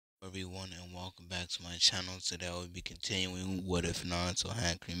everyone, and welcome back to my channel. Today I will be continuing What If Naruto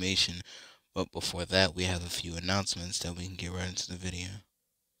Had Cremation, but before that we have a few announcements that we can get right into the video.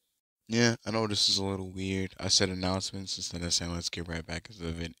 Yeah, I know this is a little weird. I said announcements instead of saying let's get right back into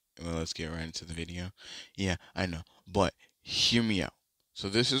the let's get right into the video. Yeah, I know, but hear me out. So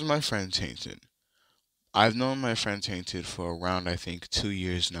this is my friend Tainted. I've known my friend Tainted for around I think 2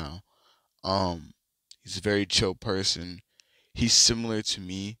 years now. Um, he's a very chill person. He's similar to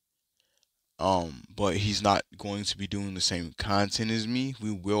me. But he's not going to be doing the same content as me.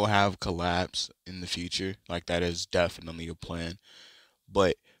 We will have collabs in the future. Like that is definitely a plan.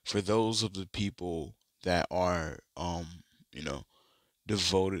 But for those of the people that are you know,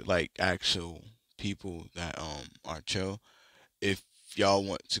 devoted, like actual people that are chill, if y'all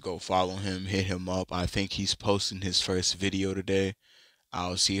want to go follow him, hit him up. I think he's posting his first video today.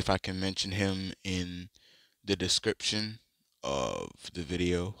 I'll see if I can mention him in the description of the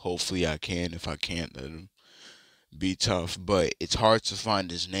video. Hopefully I can. If I can't, then be tough, but it's hard to find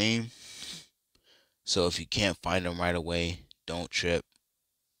his name. So if you can't find him right away, don't trip.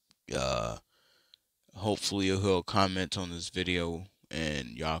 Uh, Hopefully he'll comment on this video,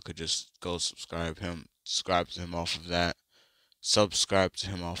 and y'all could just go subscribe to him off of that. Subscribe to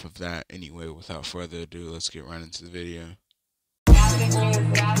him off of that. Anyway, without further ado, let's get right into the video.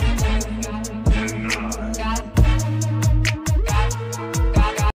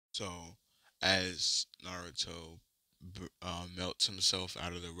 So, as Naruto melts himself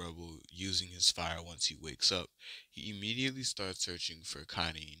out of the rubble using his fire once he wakes up, he immediately starts searching for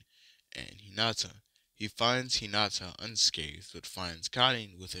Karin and Hinata. He finds Hinata unscathed, but finds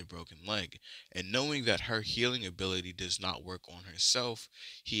Karin with a broken leg, and knowing that her healing ability does not work on herself,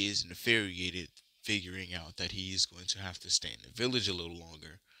 he is infuriated, figuring out that he is going to have to stay in the village a little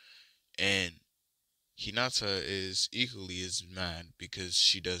longer. And Hinata is equally as mad because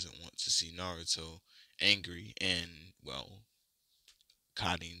she doesn't want to see Naruto angry, and well,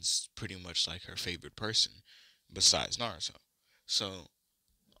 Karin's pretty much like her favorite person besides Naruto. So,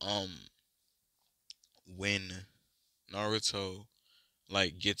 when Naruto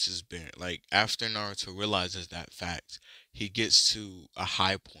like gets his bear, like after Naruto realizes that fact, he gets to a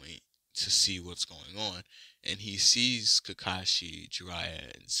high point to see what's going on, and he sees Kakashi,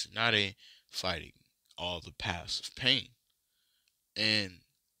 Jiraiya, and Tsunade fighting all the paths of pain. And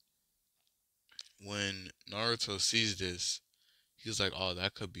when Naruto sees this, he's like, "Oh,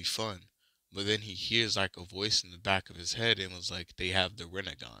 that could be fun." But then he hears like a voice in the back of his head and was like, "They have the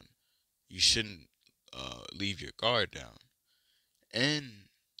Rinnegan. You shouldn't leave your guard down." And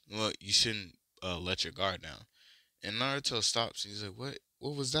well, you shouldn't let your guard down. And Naruto stops and he's like, "What?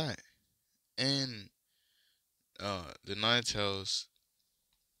 What was that?" And the Nine Tails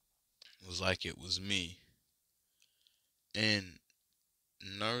was like, "It was me." And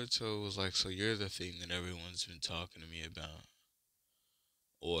Naruto was like, "So you're the thing that everyone's been talking to me about,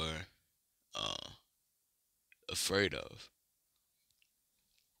 or uh, afraid of?"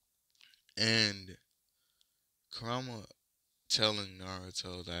 And Kurama telling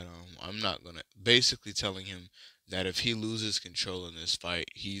Naruto that I'm not gonna, basically telling him that if he loses control in this fight,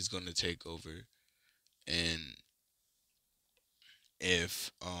 he's gonna take over, and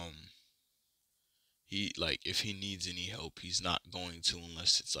if if he needs any help, he's not going to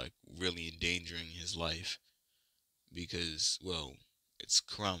unless it's like really endangering his life, because well, it's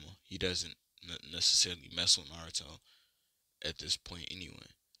Kurama. He doesn't necessarily mess with Naruto at this point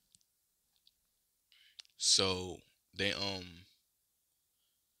anyway. So they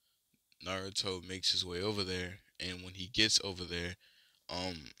Naruto makes his way over there, and when he gets over there,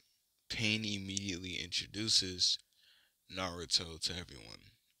 um Pain immediately introduces Naruto to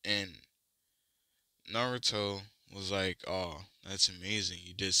everyone. And Naruto was like, "Oh, that's amazing.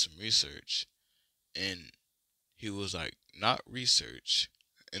 You did some research." And he was like, "Not research."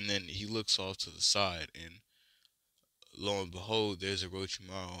 And then he looks off to the side, and lo and behold, there's a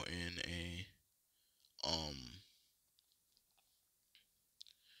Orochimaru um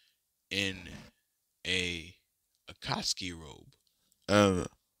in a Akatsuki robe. Uh,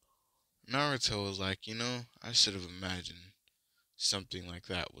 Naruto was like, I should have imagined something like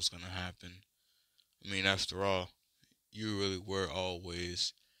that was gonna happen. I mean, after all, you really were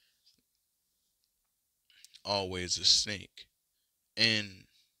always a snake. And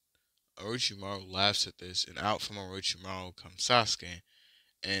Orochimaru laughs at this, and out from Orochimaru comes Sasuke.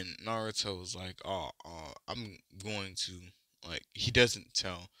 And Naruto was like, "Oh, I'm going to," like, he doesn't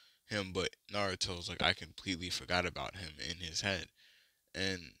tell him, but Naruto's like, "I completely forgot about him," in his head.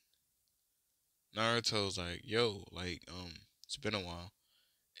 And Naruto's like, "Yo, like, it's been a while."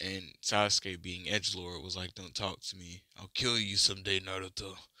 And Sasuke, being edgelord, was like, "Don't talk to me. I'll kill you someday,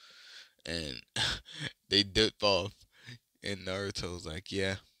 Naruto." And they dip off, and Naruto's like,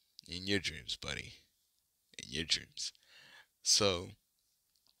 "Yeah, in your dreams, buddy, in your dreams." So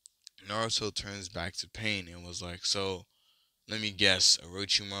Naruto turns back to Pain and was like, "So let me guess,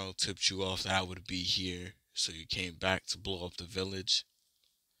 Orochimaru tipped you off that I would be here, so you came back to blow up the village?"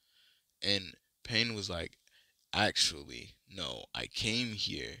 And Pain was like, "Actually, no, I came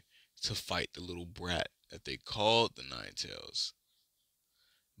here to fight the little brat that they called the Nine Tails.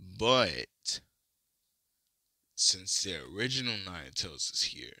 But since the original Nine Tails is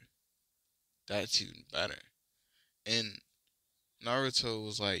here, that's even better." And Naruto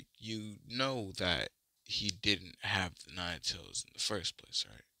was like, "You know that he didn't have the Nine Tails in the first place,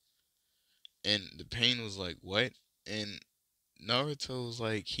 right?" And the Pain was like, "What?" And Naruto was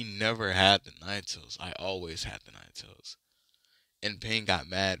like, "He never had the Nine Tails. I always had the Nine Tails." And Pain got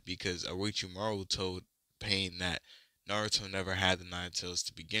mad because Orochimaru told Pain that Naruto never had the Nine Tails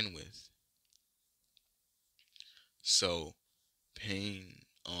to begin with. So Pain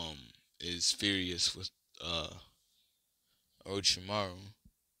is furious with uh Orochimaru.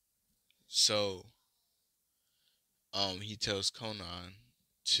 So he tells Konan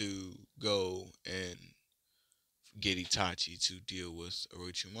to go and get Itachi to deal with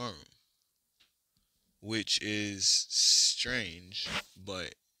Orochimaru, which is strange,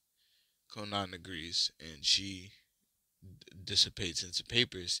 but Konan agrees, and she dissipates into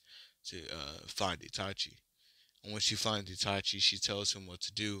papers to find Itachi. And when she finds Itachi, she tells him what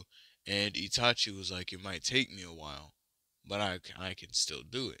to do, and Itachi was like, "It might take me a while, but I can still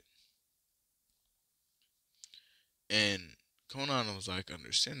do it." And Konan was like,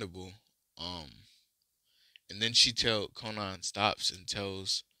 "Understandable." Um, and then Konan stops and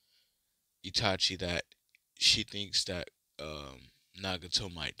tells Itachi that she thinks that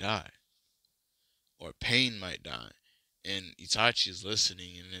Nagato might die or Pain might die. And Itachi is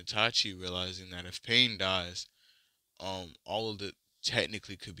listening, and Itachi realizing that if Pain dies, all of it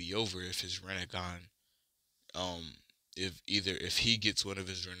technically could be over if his Renegon, um, if he gets one of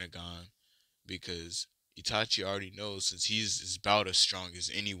his Renegon, because Itachi already knows, since he's about as strong as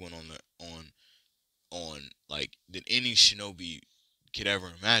anyone on like than any shinobi could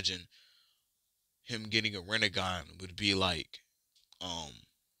ever imagine. Him getting a Renegon would be like um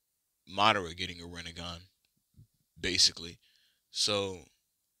Madara getting a Renegon, basically. So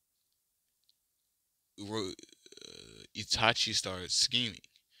Itachi starts scheming,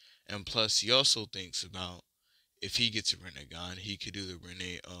 and plus he also thinks about, if he gets a Renegon, he could do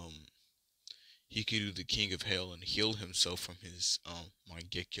the King of Hell and heal himself from his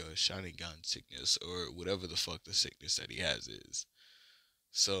Mangekyo Sharingan sickness, or whatever the fuck the sickness that he has is.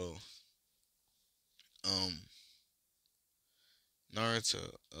 So um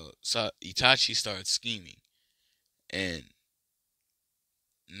Itachi starts scheming, and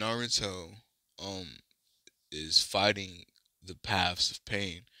Naruto is fighting the paths of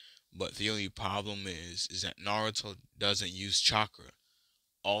pain, but the only problem is that Naruto doesn't use chakra.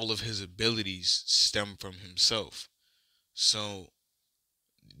 All of his abilities stem from himself. So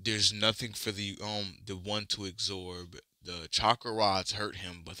there's nothing for the one to absorb. The chakra rods hurt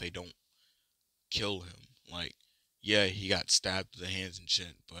him, but they don't kill him. Like, yeah, he got stabbed with the hands and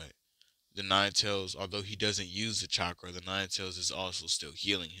shit, but the Nine Tails, although he doesn't use the chakra, the Nine Tails is also still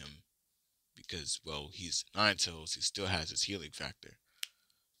healing him because, well, he's Nine Tails. He still has his healing factor,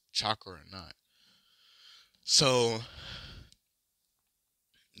 chakra or not. So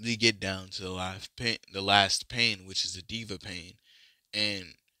we get down to the last pain, which is the Diva pain,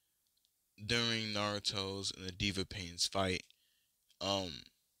 and during Naruto's and the Diva pain's fight, um,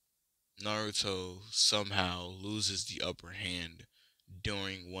 Naruto somehow loses the upper hand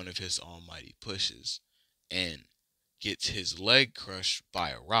during one of his almighty pushes, and gets his leg crushed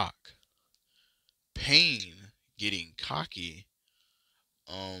by a rock. Pain, getting cocky,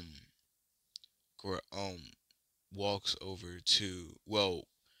 um, walks over to, well,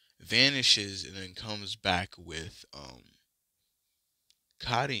 vanishes and then comes back with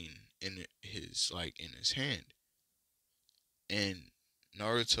Karin in his hand, and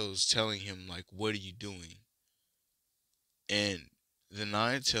Naruto's telling him like, "What are you doing?" And the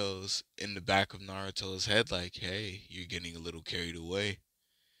Nine Tails in the back of Naruto's head like, "Hey, you're getting a little carried away."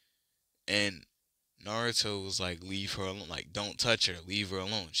 And Naruto was like, "Leave her alone. Like, don't touch her. Leave her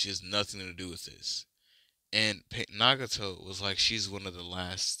alone. She has nothing to do with this." And Nagato was like, "She's one of the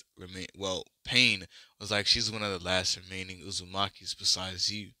last remain." Well, Pain was like, "She's one of the last remaining Uzumakis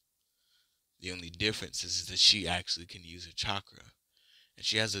besides you. The only difference is that she actually can use her chakra, and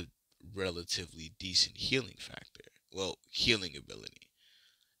she has a relatively decent healing factor. Well, healing ability.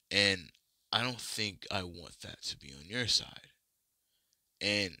 And I don't think I want that to be on your side."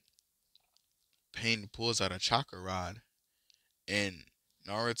 And Pain pulls out a chakra rod, and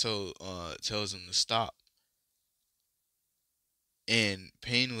Naruto tells him to stop. And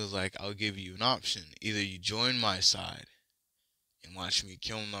Pain was like, I'll give you an option. Either you join my side and watch me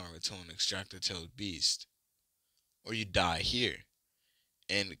kill Naruto and extract the tailed beast, or you die here.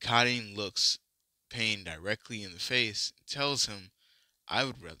 And Karin looks Pain directly in the face and tells him, I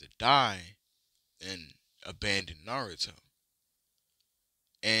would rather die than abandon Naruto.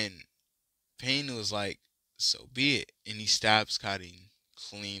 And Pain was like, so be it. And he stabs Karin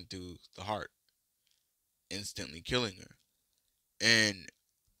clean through the heart, instantly killing her. And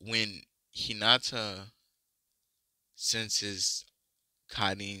when Hinata senses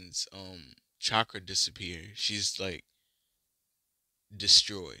Karin's chakra disappear, she's like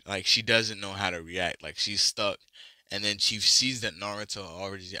destroyed. Like she doesn't know how to react. Like she's stuck. And then she sees that Naruto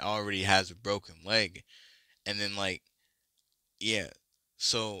already has a broken leg. And then like yeah.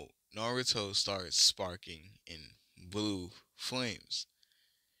 So Naruto starts sparking in blue flames.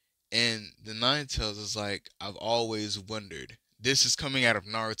 And the Nine Tails is like, I've always wondered. This is coming out of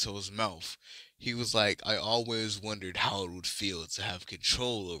Naruto's mouth. He was like, I always wondered how it would feel to have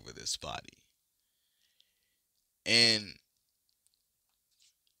control over this body. And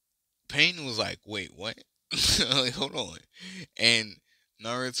Pain was like, wait, what? Like, hold on. And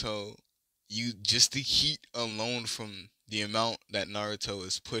Naruto, you just the heat alone from the amount that Naruto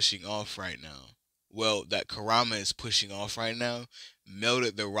is pushing off right now. Well, that Kurama is pushing off right now,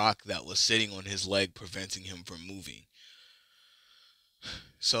 melted the rock that was sitting on his leg, preventing him from moving.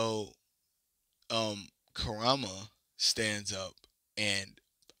 So, Kurama stands up, and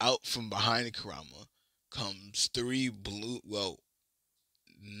out from behind Kurama comes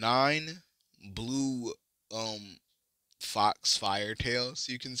nine blue, fox fire tails,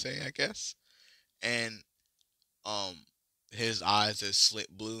 you can say, I guess. And, his eyes are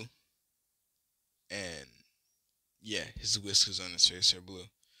slit blue, and yeah, his whiskers on his face are blue.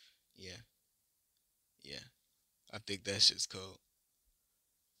 Yeah, yeah. I think that shit's cool.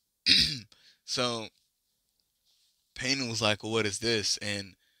 So Pain was like, well, "What is this?"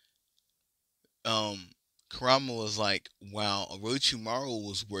 And Kurama was like, "While Orochimaru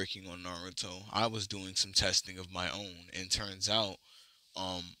was working on Naruto, I was doing some testing of my own." And turns out,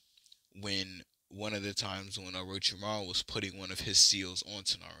 um, when one of the times when Orochimaru was putting one of his seals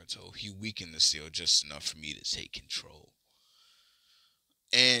onto Naruto, he weakened the seal just enough for me to take control.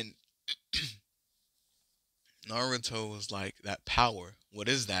 And Naruto was like, that power, what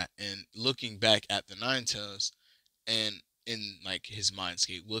is that? And looking back at the Nine Tails, and in like his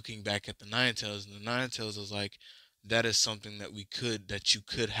mindscape, looking back at the Nine Tails, and the Nine Tails was like, that is something that you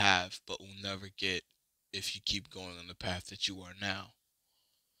could have, but will never get if you keep going on the path that you are now.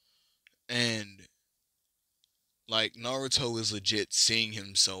 And like Naruto is legit seeing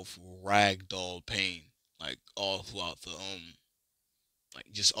himself ragdoll Pain, like all throughout like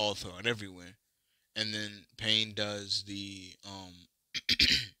just all throughout everywhere. And then Pain does the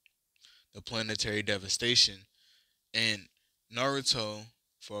planetary devastation, and Naruto,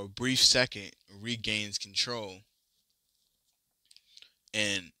 for a brief second, regains control,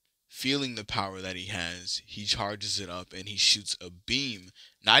 and feeling the power that he has, he charges it up and he shoots a beam,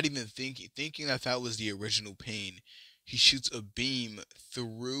 not even thinking that that was the original Pain. He shoots a beam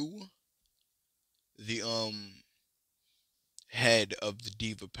through the head of the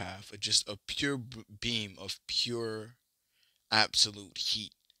Diva Path, just a pure beam of pure absolute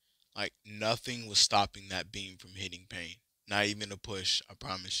heat. Like nothing was stopping that beam from hitting Pain. Not even a push, I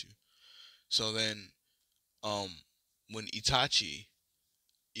promise you. So then, um, when Itachi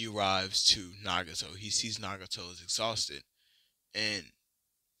arrives to Nagato, he sees Nagato is exhausted, and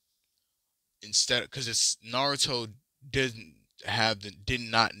instead, because it's Naruto did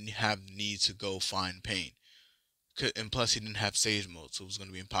not have the need to go find Pain, and plus he didn't have Sage Mode, so it was going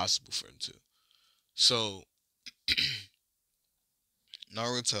to be impossible for him to. So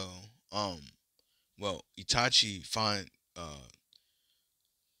Naruto, Itachi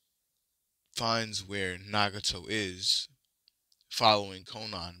finds where Nagato is, following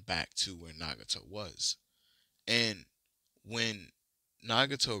Konan back to where Nagato was. And when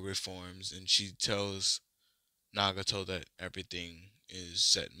Nagato reforms and she tells Nagato that everything is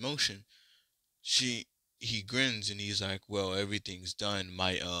set in motion, he grins and he's like, "Well, everything's done.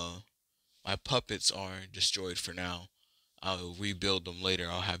 My puppets are destroyed for now. I'll rebuild them later.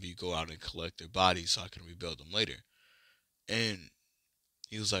 I'll have you go out and collect their bodies so I can rebuild them later." And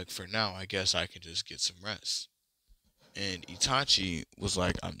he was like, "For now, I guess I can just get some rest." And Itachi was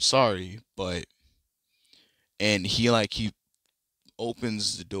like, "I'm sorry, but," and he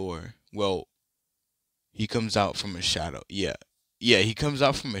opens the door. Well, he comes out from a shadow. Yeah. Yeah, he comes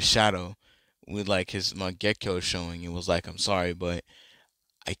out from a shadow with like his Mangekyo showing, it was like, I'm sorry, but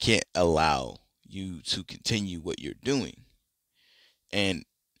I can't allow you to continue what you're doing. And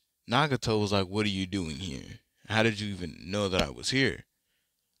Nagato was like, what are you doing here? How did you even know that I was here?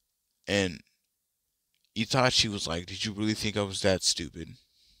 And Itachi was like, did you really think I was that stupid?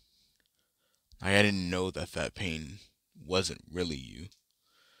 I didn't know that that pain wasn't really you.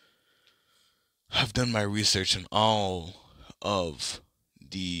 I've done my research on all of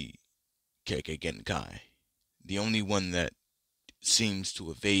the Kekkei Genkai. The only one that seems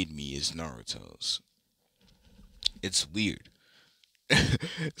to evade me is Naruto's. It's weird.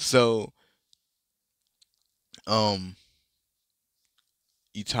 So, um,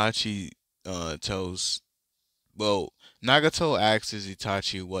 Itachi tells, well, Nagato asks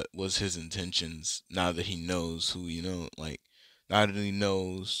Itachi what was his intentions now that he knows who, like, now that he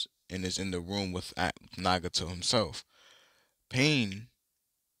knows and is in the room with Nagato himself. Pain,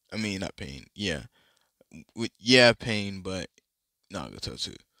 I mean, not Pain, yeah. Yeah, Pain, but Nagato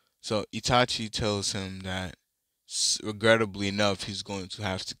too. So Itachi tells him that, regrettably enough, he's going to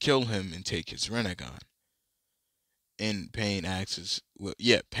have to kill him and take his Rinnegan. And Pain asks, well,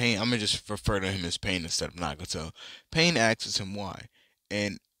 yeah, Pain, I'm gonna just refer to him as Pain instead of Nagato. Pain asks him why.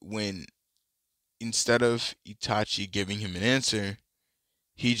 And when, instead of Itachi giving him an answer,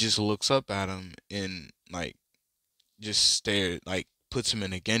 he just looks up at him and, like, just stares, like, puts him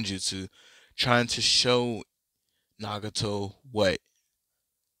in a genjutsu, trying to show Nagato what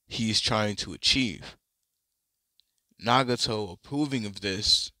he's trying to achieve. Nagato, approving of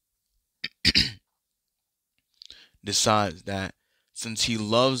this, decides that since he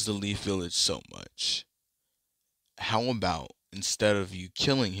loves the Leaf Village so much, how about instead of you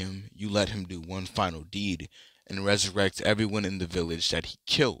killing him, you let him do one final deed and resurrect everyone in the village that he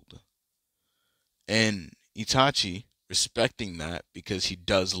killed? And Itachi, respecting that because he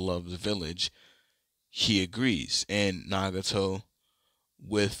does love the village, he agrees. And Nagato,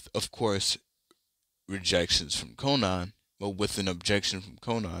 with, of course, rejections from Konan, well, with an objection from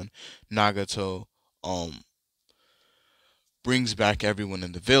Konan, Nagato brings back everyone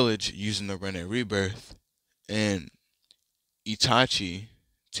in the village using the Rene Rebirth, and Itachi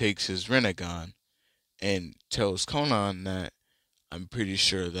takes his Rinnegan and tells Konan that, I'm pretty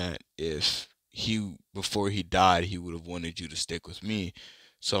sure that if he, before he died, he would have wanted you to stick with me.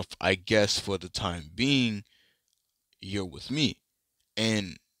 So I guess for the time being, you're with me.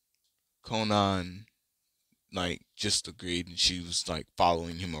 And Konan, like, just agreed, and she was like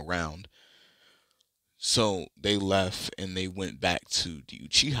following him around. So they left and they went back to the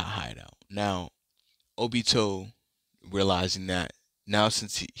Uchiha hideout. Now, Obito, realizing that now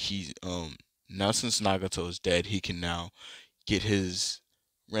since now since Nagato is dead, he can now get his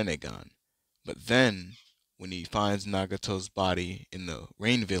Rinnegan. But then when he finds Nagato's body in the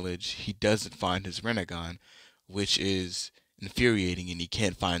Rain Village, he doesn't find his Rinnegan, which is infuriating, and he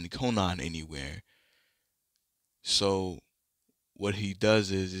can't find Konan anywhere. So what he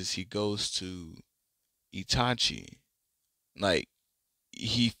does is he goes to Itachi. Like,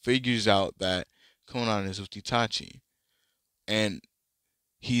 he figures out that Konan is with Itachi, and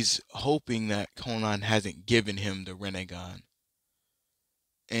he's hoping that Konan hasn't given him the Rinnegan.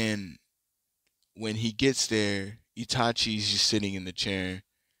 And when he gets there, Itachi's just sitting in the chair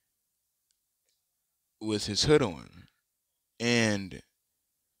with his hood on. And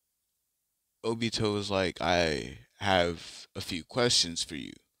Obito is like, I have a few questions for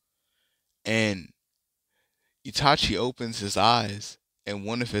you. And Itachi opens his eyes, and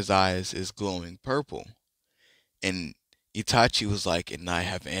one of his eyes is glowing purple. And Itachi was like, and I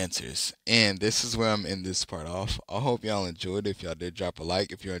have answers. And this is where I'm in this part off. I hope y'all enjoyed. If y'all did, drop a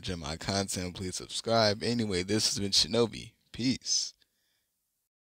like. If you're enjoying my content, please subscribe. Anyway, this has been Shinobi. Peace.